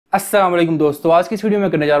अस्सलाम वालेकुम दोस्तों, आज की इस वीडियो में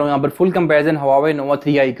करने जा रहा हूँ यहाँ पर full comparison Huawei Nova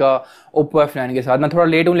 3i का Oppo F9 के साथ। मैं थोड़ा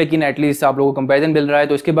लेट हूँ लेकिन एटलीस्ट आप लोगों को कंपैरिजन मिल रहा है,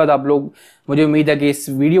 तो इसके बाद आप लोग, मुझे उम्मीद है कि इस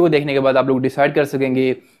वीडियो को देखने के बाद आप लोग डिसाइड कर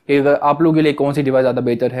सकेंगे कि आप लोगों के लिए कौन सी डिवाइस ज़्यादा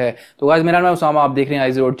बेहतर है। तो आज मेरा नाम उसामा, आप देख रहे हैं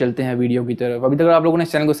आइज रोड। चलते हैं वीडियो की तरफ। अभी तक आप लोगों ने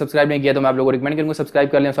इस चैनल को सब्सक्राइब नहीं किया तो मैं आप लोगों को रिकमेंड करूँगा सब्सक्राइब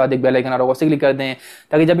कर लें, साथ एक बेल आइकन आ रहा है उसे क्लिक कर दें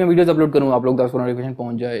ताकि जब मैं वीडियोस अपलोड करूँ आप लोग तक नोटिफिकेशन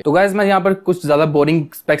पहुंच जाए। तो गाइस मैं यहाँ पर कुछ ज़्यादा बोरिंग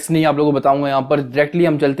स्पेक्स नहीं आप लोगों को बताऊंगा, यहाँ पर डायरेक्टली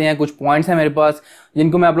हम चलते हैं। कुछ पॉइंट्स हैं मेरे पास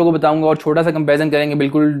जिनको मैं आप लोगों को बताऊंगा और छोटा सा कंपैरिजन करेंगे,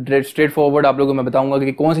 बिल्कुल स्ट्रेट फॉरवर्ड आप लोगों को मैं बताऊंगा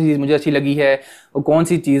कि कौन सी चीज़ मुझे अच्छी लगी है और कौन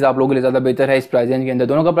सी चीज़ आप लोगों के लिए ज़्यादा बेहतर है इस प्राइस रेंज के अंदर।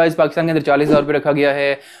 दोनों का प्राइस पाकिस्तान के अंदर 40,000 रुपये रखा गया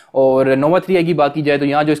है। और Nova 3i की बात की जाए तो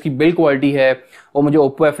यहाँ जो इसकी बिल्ड क्वालिटी है वो मुझे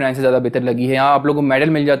Oppo F9 से ज़्यादा बेहतर लगी है। यहाँ आप लोगों को मेडल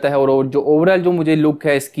मिल जाता है और जो ओवरऑल जो मुझे लुक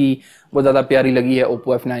है इसकी वो ज़्यादा प्यारी लगी है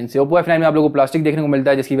Oppo F9 से। Oppo F9 में आप लोगों को प्लास्टिक देखने को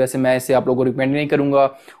मिलता है जिसकी वजह से मैं इसे आप लोगों को रिकमेंड नहीं करूँगा।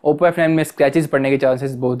 Oppo F9 में स्क्रैचेस पड़ने के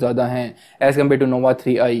चांसेस बहुत ज़्यादा हैं as compare to Nova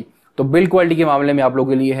 3i। तो बिल्ड क्वालिटी के मामले में आप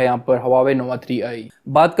लोगों के लिए है यहाँ पर Huawei Nova 3i।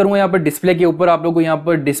 बात करूँगा यहाँ पर डिस्प्ले के ऊपर, आप लोगों को यहाँ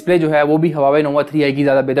पर डिस्प्ले जो है वो भी Huawei Nova 3i की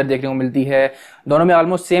ज़्यादा बेहतर देखने को मिलती है। दोनों में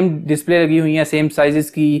ऑलमोस्ट सेम डिस्प्ले लगी हुई है, सेम साइजेस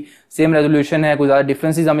की, सेम रेजोल्यूशन है, कोई ज़्यादा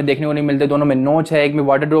डिफरेंसेस हमें देखने को नहीं मिलते। दोनों में नोच है, एक में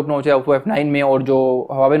वाटर ड्रॉप नोच है Oppo F9 में और जो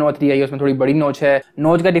Huawei Nova 3i है उसमें थोड़ी बड़ी नोच है।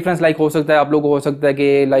 नोच का डिफरेंस हो सकता है आप लोगों को हो सकता है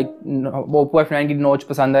कि Oppo F9 की नोच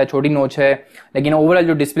पसंद है, छोटी नोच है, लेकिन ओवरऑल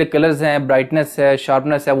जो डिस्प्ले कलर्स हैं, ब्राइटनेस है,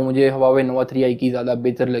 शार्पनेस है, वो मुझे Huawei Nova 3i की ज़्यादा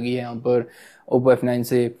बेहतर लगी है यहाँ पर Oppo F9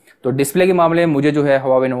 से। तो डिस्प्ले के मामले में मुझे जो है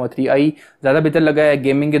Huawei Nova 3i ज़्यादा बेहतर लगा है।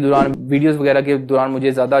 गेमिंग के दौरान, वीडियोस वगैरह के दौरान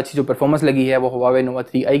मुझे ज़्यादा अच्छी जो परफॉर्मेंस लगी है वो Huawei Nova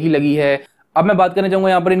 3i की लगी है। अब मैं बात करना चाहूँगा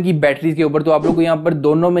यहाँ पर इनकी बैटरीज के ऊपर। तो आप लोग को यहाँ पर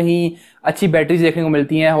दोनों में ही अच्छी बैटरीज देखने को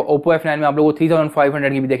मिलती हैं। Oppo F9 में आप लोगों को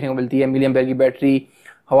 3500 की भी देखने को मिलती है मिली एम्पेयर की बैटरी।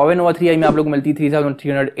 Huawei Nova 3i में आप लोग को मिलती है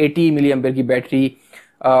 3380 मिली एम्पेयर की बैटरी।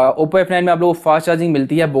 Oppo F9 में आप लोगों को फास्ट चार्जिंग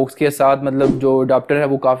मिलती है बॉक्स के साथ, मतलब जो अडाप्टर है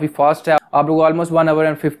वो काफ़ी फास्ट है, आप लोगों को ऑलमोस्ट 1 आवर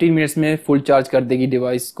एंड 15 मिनट्स में फुल चार्ज कर देगी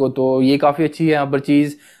डिवाइस को। तो ये काफ़ी अच्छी है यहाँ पर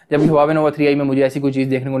चीज़, जबकि Huawei Nova 3i में मुझे ऐसी कोई चीज़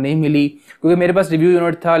देखने को नहीं मिली क्योंकि मेरे पास रिव्यू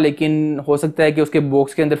यूनिट था, लेकिन हो सकता है कि उसके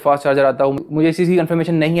बॉक्स के अंदर फास्ट चार्जर आता हो, मुझे इस चीज़ की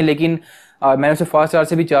कंफर्मेशन नहीं है। लेकिन मैंने उसे फास्ट चार्ज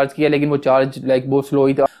से भी चार्ज किया लेकिन वो चार्ज बहुत स्लो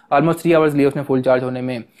ही था, ऑलमोस्ट 3 आवर्स लिए उसमें फुल चार्ज होने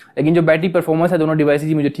में। लेकिन जो बैटरी परफॉर्मेंस है दोनों डिवाइसेज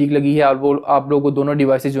की मुझे ठीक लगी है और वो आप लोगों को दोनों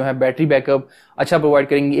डिवाइसेज जो है बैटरी बैकअप अच्छा प्रोवाइड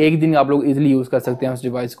करेंगी। एक दिन आप लोग इजीली यूज़ कर सकते हैं उस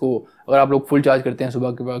डिवाइस को अगर आप लोग फुल चार्ज करते हैं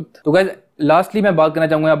सुबह के वक्त। तो गाइस लास्टली मैं बात करना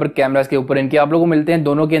चाहूँगा यहाँ पर कैमरास के ऊपर। इनके आप लोगों को मिलते हैं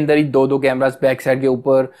दोनों के अंदर ही दो कैमरास, बैक साइड के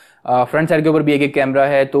ऊपर, फ्रंट साइड के ऊपर भी एक कैमरा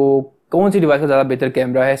है। तो कौन सी डिवाइस का ज़्यादा बेहतर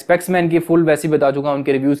कैमरा है? स्पेक्स मैं इनकी फुल वैसे ही बता चुका हूँ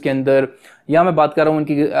उनके रिव्यूज़ के अंदर। यहाँ मैं बात कर रहा हूँ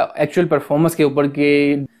उनकी एक्चुअल परफॉर्मेंस के ऊपर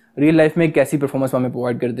कि रियल लाइफ में कैसी परफॉर्मेंस हमें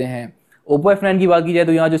प्रोवाइड करते हैं। Oppo F9 की बात की जाए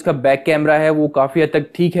तो यहाँ जो इसका बैक कैमरा है वो काफ़ी हद तक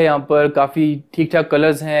ठीक है, यहाँ पर काफ़ी ठीक ठाक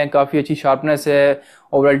कलर्स हैं, काफ़ी अच्छी शार्पनेस है,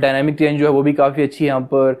 ओवरऑल डायनामिक रेंज जो है वो भी काफ़ी अच्छी है। यहाँ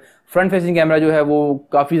पर फ्रंट फेसिंग कैमरा जो है वो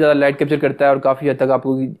काफ़ी ज़्यादा लाइट कैप्चर करता है और काफ़ी हद तक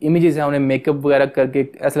आपको इमेजेस हैं उन्हें मेकअप वगैरह करके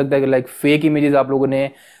ऐसा लगता है कि फेक इमेजेस आप लोगों ने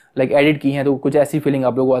एडिट की हैं, तो कुछ ऐसी फीलिंग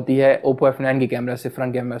आप लोगों को आती है Oppo F9 के कैमरा से,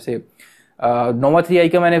 फ्रंट कैमरा से। Nova 3i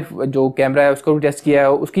का मैंने जो कैमरा है उसको भी टेस्ट किया है,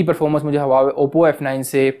 उसकी परफॉर्मेंस मुझे Oppo F9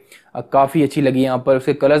 से काफ़ी अच्छी लगी। यहाँ पर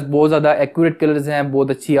उसके कलर्स बहुत ज़्यादा एक्यूरेट कलर्स हैं,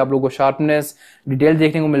 बहुत अच्छी आप लोगों को शार्पनेस, डिटेल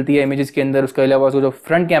देखने को मिलती है इमेजेस के अंदर। उसके अलावा उसका जो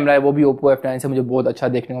फ्रंट कैमरा है वो भी Oppo F9 से मुझे बहुत अच्छा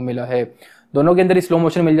देखने को मिला है। दोनों के अंदर ही स्लो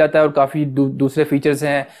मोशन मिल जाता है और काफ़ी दूसरे फीचर्स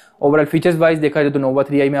हैं। ओवरऑल फीचर्स वाइज देखा जाए तो Nova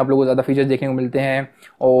 3i में आप लोगों को ज़्यादा फीचर्स देखने को मिलते हैं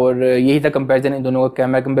और यही था कंपैरिजन इन दोनों का।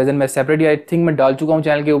 कैमरा कंपैरिजन मैं सेपरेटली आई थिंक मैं डाल चुका हूँ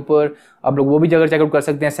चैनल के ऊपर, आप लोग वो भी जगह चेकआउट कर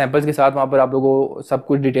सकते हैं सैंपल्स के साथ। वहाँ पर आप लोगों को सब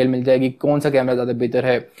कुछ डिटेल मिल जाएगी कौन सा कैमरा ज़्यादा बेहतर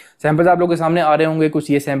है। सैंपल्स आप लोगों के सामने आ रहे होंगे,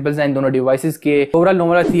 कुछ ये सैंपल्स हैं इन दोनों डिवाइसेस के। ओवरऑल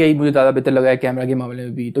Nova 3i मुझे ज़्यादा बेहतर लगा है कैमरा के मामले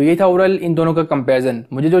में भी। तो ये था ओवरऑल इन दोनों का कंपैरिजन।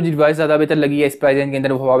 मुझे जो डिवाइस ज़्यादा बेहतर लगी है इस प्राइस रेंज के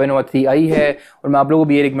अंदर वो Huawei Nova 3i है और मैं आप लोगों को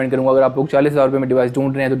भी ये रिकमेंड करूँगा अगर आप लोग 40,000 रुपये में डिवाइस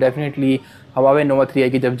ढूंढ रहे हैं तो डेफिनेटली Huawei Nova 3i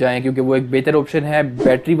की तरफ जाएँ क्योंकि वो एक बेहतर ऑप्शन है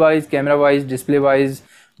battery wise, camera wise, display wise,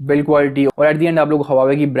 build quality और एट दी एंड आप लोग को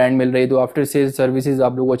Huawei की ब्रांड मिल रही है। तो आफ्टर सेल्स सर्विसेज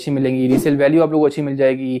आप लोगों को अच्छी मिलेंगी, रीसेल वैल्यू आप लोगों को अच्छी मिल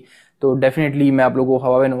जाएगी। तो डेफिनेटली मैं आप लोगों को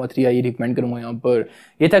Huawei Nova 3i रिकमेंड करूँगा यहाँ पर।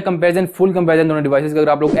 ये था कंपैरिजन, फुल कंपैरिजन दोनों डिवाइसेस का। अगर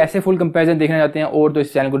आप लोग ऐसे फुल कंपैरिजन देखना चाहते हैं और तो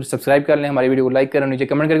इस चैनल को सब्सक्राइब कर लें, हमारी वीडियो को लाइक करें, नीचे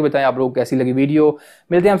कमेंट करके बताएं आप लोगों को कैसी लगी वीडियो।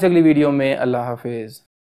 मिलते हैं आपसे अगली वीडियो में। अल्लाह हाफिज़।